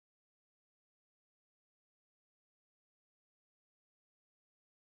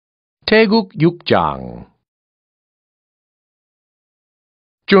태국 육장.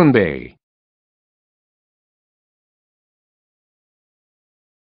 준비.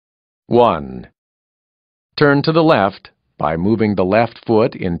 1. Turn to the left by moving the left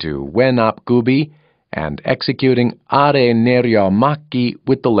foot into wenap gubi and executing are neryo maki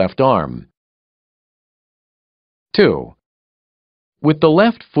with the left arm. 2. With the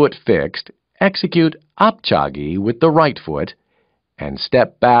left foot fixed, execute apchagi with the right foot and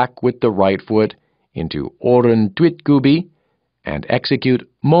step back with the right foot into oren twit gubi and execute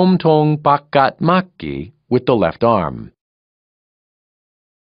momtong pakat maki with the left arm.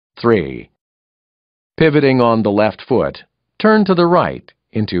 3. Pivoting on the left foot, turn to the right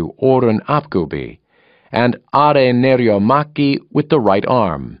into oren apgubi and are neryo maki with the right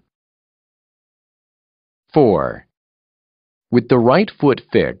arm. 4. With the right foot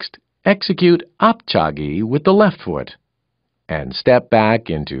fixed, execute apchagi with the left foot and step back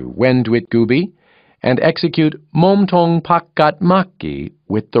into wendwit gubi and execute momtong pakat maki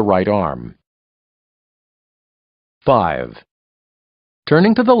with the right arm. 5.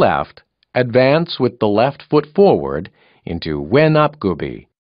 Turning to the left, advance with the left foot forward into wenap gubi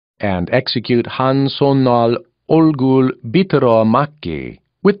and execute han sonal olgul bitero maki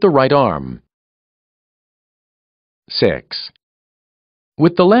with the right arm. 6.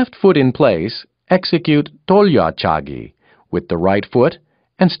 With the left foot in place, execute tolya chagi with the right foot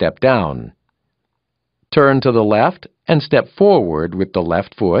and step down. Turn to the left and step forward with the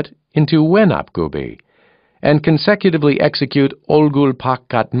left foot into wenap gubi and consecutively execute olgul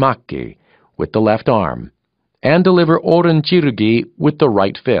pakat maki with the left arm and deliver oren chirgi with the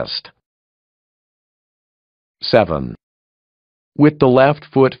right fist. 7. With the left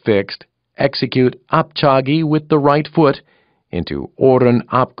foot fixed, execute apchagi with the right foot into oren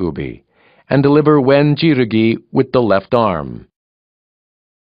apgubi and deliver wen chirgi with the left arm.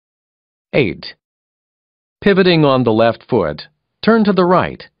 8. Pivoting on the left foot, turn to the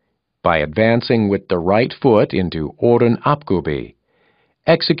right by advancing with the right foot into oren apgubi.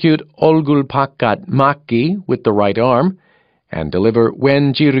 Execute olgul pakat maki with the right arm and deliver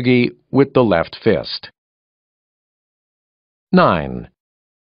wen chirgi with the left fist. 9.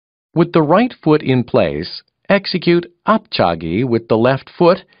 With the right foot in place, execute apchagi with the left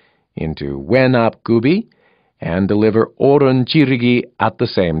foot into wenap gubi and deliver oren chirgi at the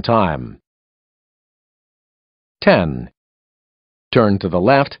same time. 10. Turn to the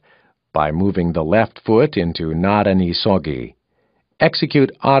left by moving the left foot into narani sogi.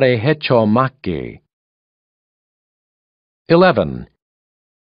 Execute are hecho maki. 11.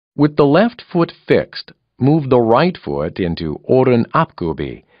 With the left foot fixed, move the right foot into oren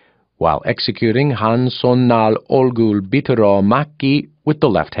apgubi while executing han sonnal olgul bitero maki with the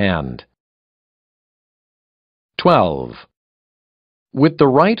left hand. 12. With the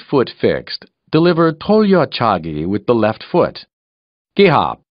right foot fixed, deliver tolya chagi with the left foot.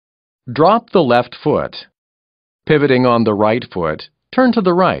 Gihap. Drop the left foot. Pivoting on the right foot, turn to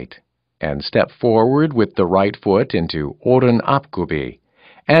the right and step forward with the right foot into oren apgubi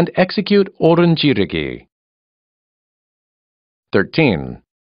and execute oren chirigi. 13.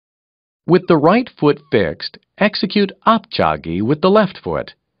 With the right foot fixed, execute apchagi with the left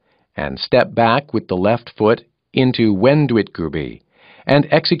foot and step back with the left foot into wendwit gubi and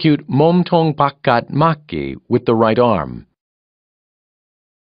execute momtong pakat maki with the right arm.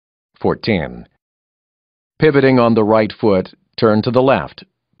 14. Pivoting on the right foot, turn to the left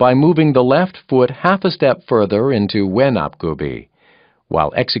by moving the left foot half a step further into wenap gubi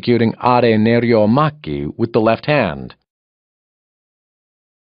while executing are neryo maki with the left hand.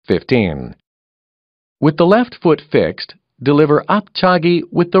 15. With the left foot fixed, deliver apchagi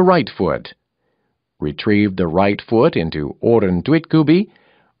with the right foot. Retrieve the right foot into oren twit gubi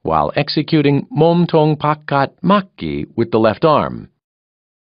while executing momtong pakat maki with the left arm.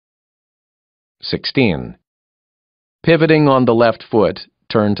 16. Pivoting on the left foot,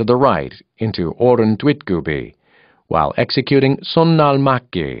 turn to the right into oren twit gubi while executing sonnal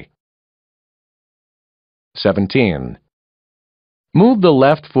maki. 17. Move the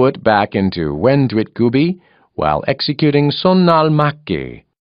left foot back into wendwit gubi while executing sonnal maki.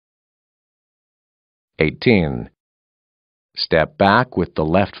 18. Step back with the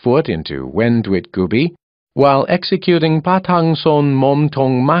left foot into wendwit gubi while executing patang son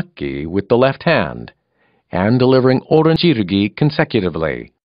momtong maki with the left hand and delivering oren chirigi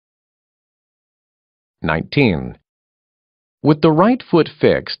consecutively. 19. With the right foot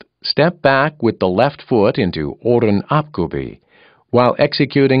fixed, step back with the left foot into oren apgubi while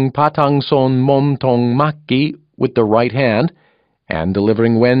executing patang son momtong maki with the right hand and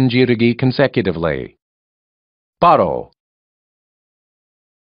delivering wen chirigi consecutively. Paro.